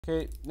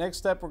Okay, next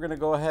step we're going to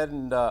go ahead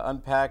and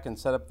unpack and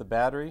set up the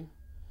battery.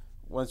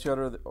 Once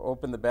you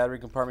open the battery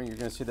compartment, you're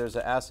going to see there's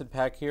an acid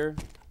pack here.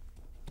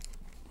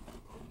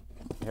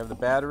 You have the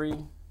battery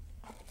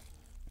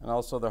and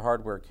also the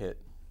hardware kit.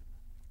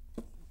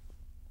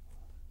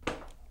 Okay,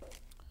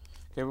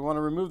 we want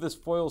to remove this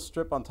foil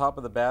strip on top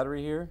of the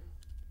battery here.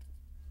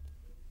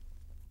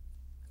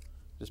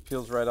 Just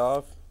peels right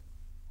off.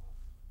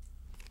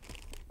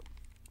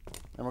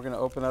 And we're going to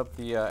open up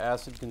the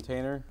acid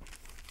container.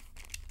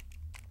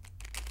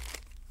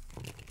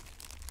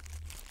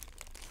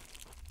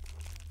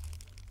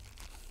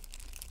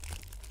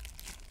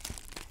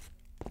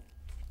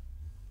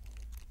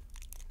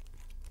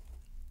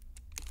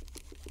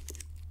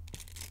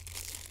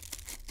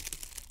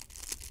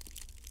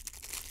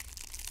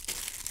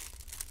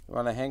 We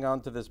want to hang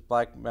on to this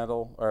black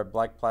metal or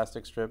black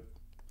plastic strip.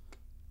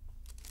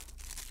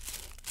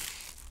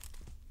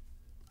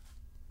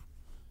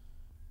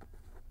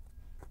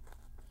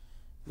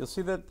 You'll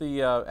see that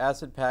the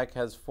acid pack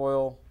has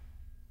foil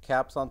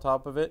caps on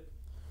top of it.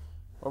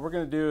 What we're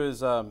going to do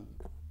is we're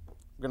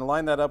going to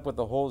line that up with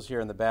the holes here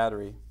in the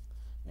battery,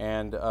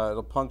 and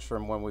it'll puncture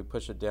them when we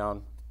push it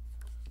down.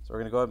 So we're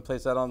going to go ahead and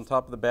place that on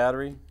top of the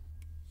battery,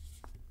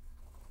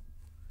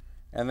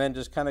 and then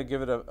just kind of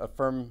give it a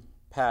firm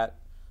pat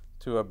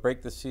to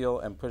break the seal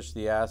and push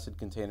the acid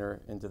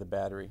container into the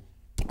battery.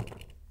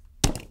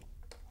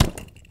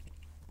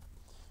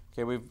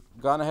 Okay, we've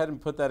gone ahead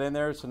and put that in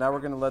there, so now we're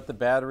going to let the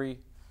battery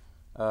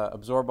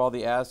absorb all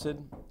the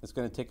acid. It's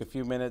going to take a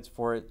few minutes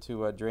for it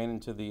to drain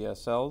into the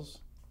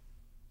cells.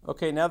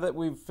 Okay, now that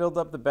we've filled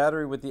up the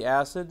battery with the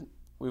acid,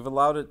 we've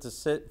allowed it to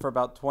sit for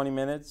about 20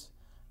 minutes,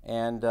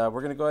 and we're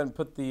going to go ahead and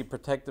put the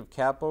protective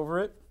cap over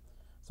it.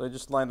 So I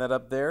just line that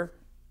up there,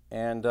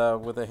 and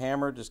with a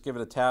hammer just give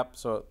it a tap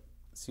so it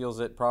seals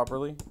it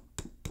properly.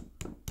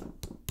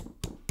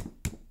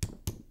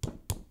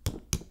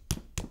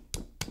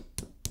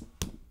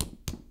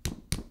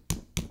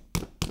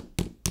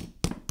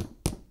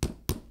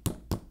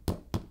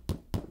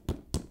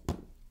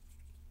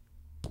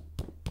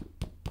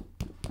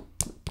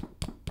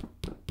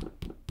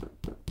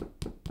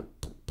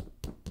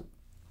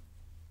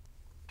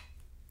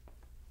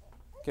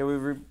 Okay,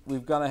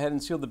 we've gone ahead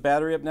and sealed the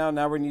battery up now.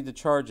 Now we need to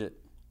charge it.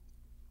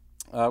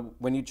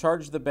 When you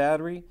charge the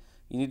battery,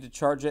 you need to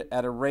charge it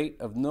at a rate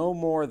of no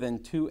more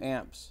than 2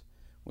 amps,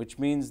 which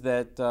means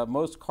that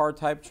most car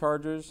type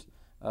chargers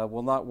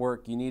will not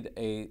work. You need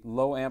a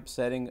low amp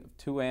setting,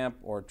 2 amp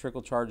or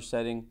trickle charge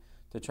setting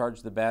to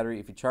charge the battery.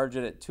 If you charge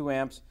it at 2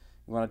 amps,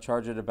 you want to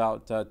charge it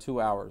about 2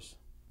 hours.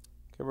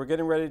 Okay, we're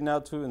getting ready now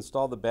to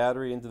install the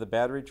battery into the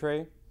battery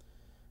tray.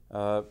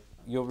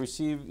 You've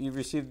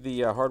received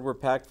the hardware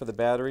pack for the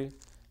battery. It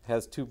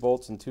has 2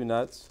 bolts and 2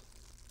 nuts.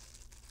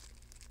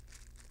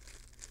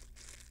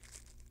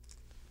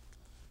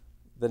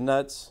 The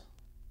nuts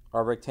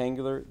are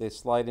rectangular. They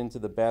slide into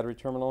the battery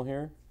terminal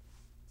here.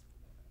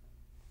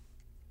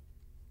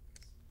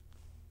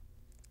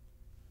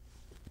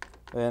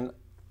 And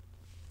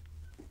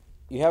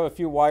you have a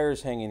few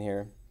wires hanging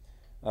here.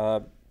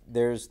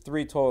 There's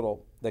 3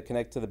 total that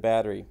connect to the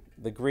battery.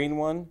 The green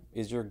one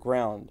is your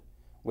ground,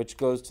 which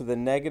goes to the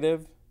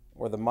negative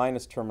or the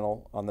minus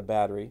terminal on the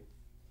battery.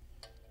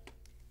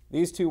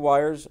 These 2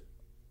 wires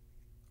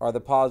are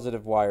the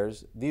positive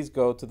wires. These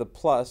go to the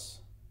plus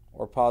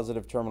or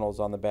positive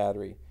terminals on the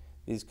battery.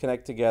 These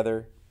connect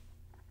together.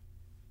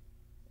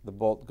 The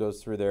bolt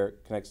goes through there,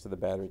 connects to the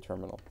battery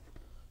terminal.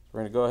 So we're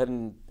going to go ahead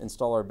and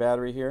install our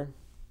battery here.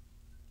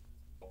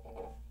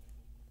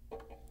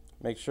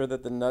 Make sure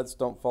that the nuts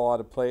don't fall out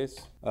of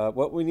place.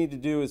 What we need to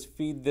do is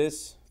feed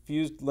this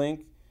fused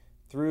link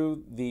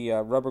through the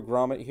rubber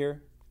grommet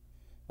here.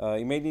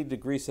 You may need to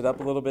grease it up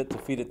a little bit to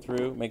feed it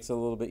through. It makes it a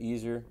little bit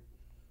easier.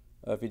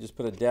 If you just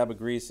put a dab of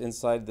grease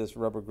inside this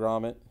rubber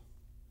grommet,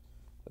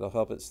 it'll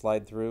help it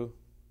slide through.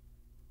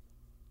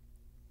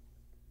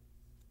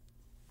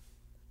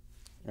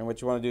 And what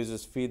you want to do is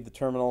just feed the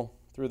terminal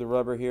through the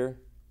rubber here.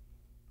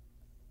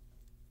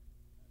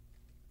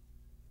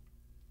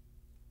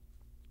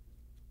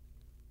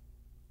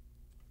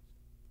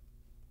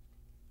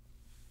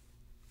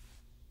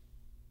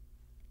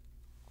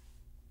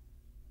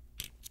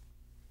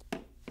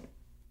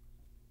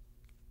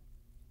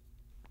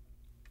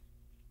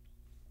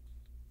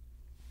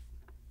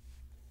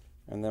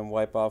 And then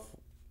wipe off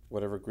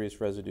whatever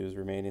grease residue is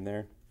remaining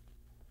there.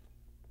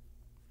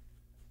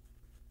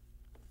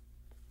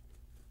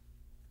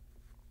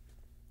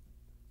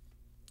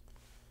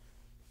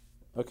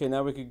 Okay,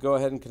 now we could go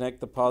ahead and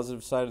connect the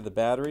positive side of the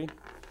battery.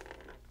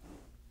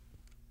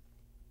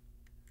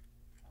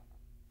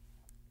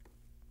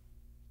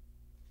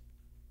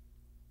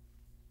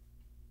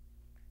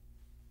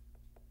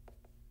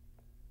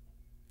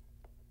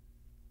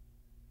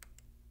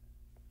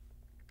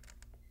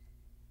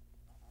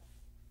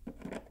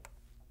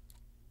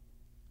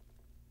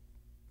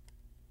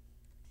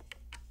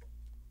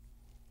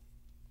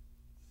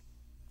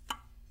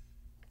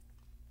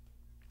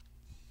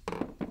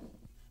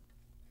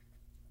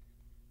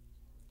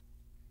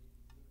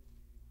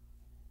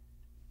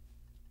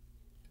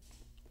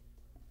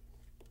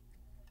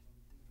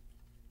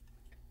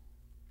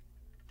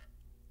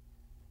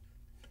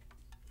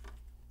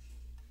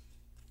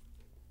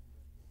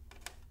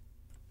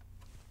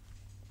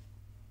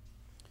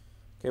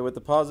 Okay, with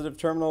the positive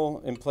terminal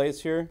in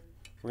place here,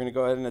 we're going to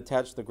go ahead and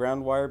attach the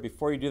ground wire.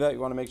 Before you do that, you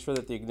want to make sure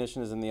that the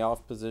ignition is in the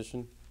off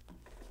position.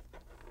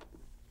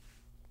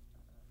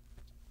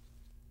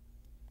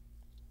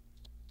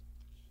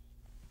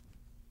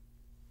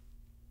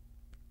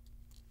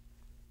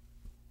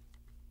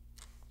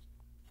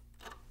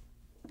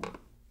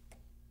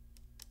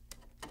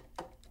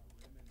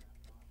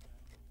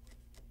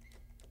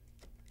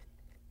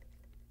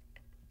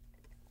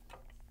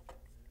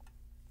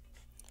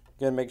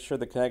 Again, make sure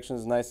the connection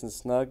is nice and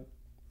snug.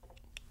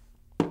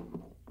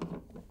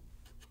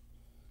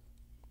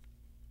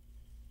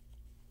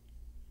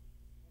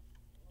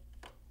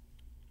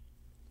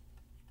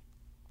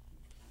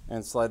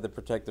 And slide the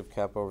protective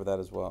cap over that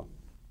as well.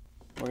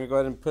 We're going to go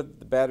ahead and put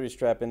the battery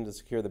strap in to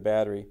secure the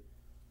battery.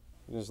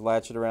 You just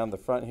latch it around the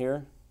front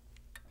here.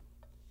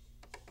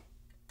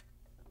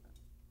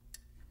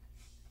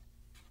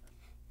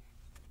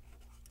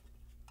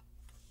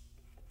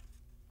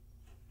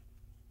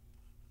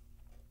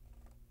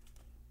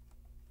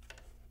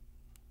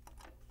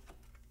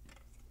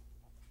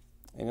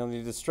 And you'll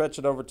need to stretch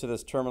it over to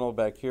this terminal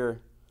back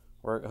here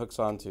where it hooks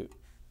onto.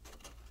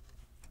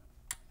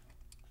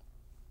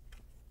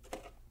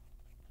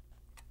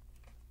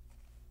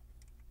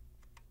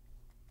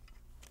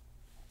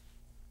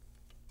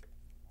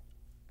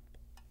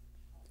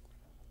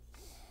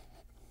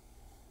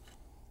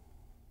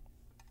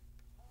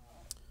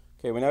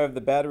 Okay, we now have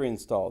the battery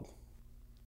installed.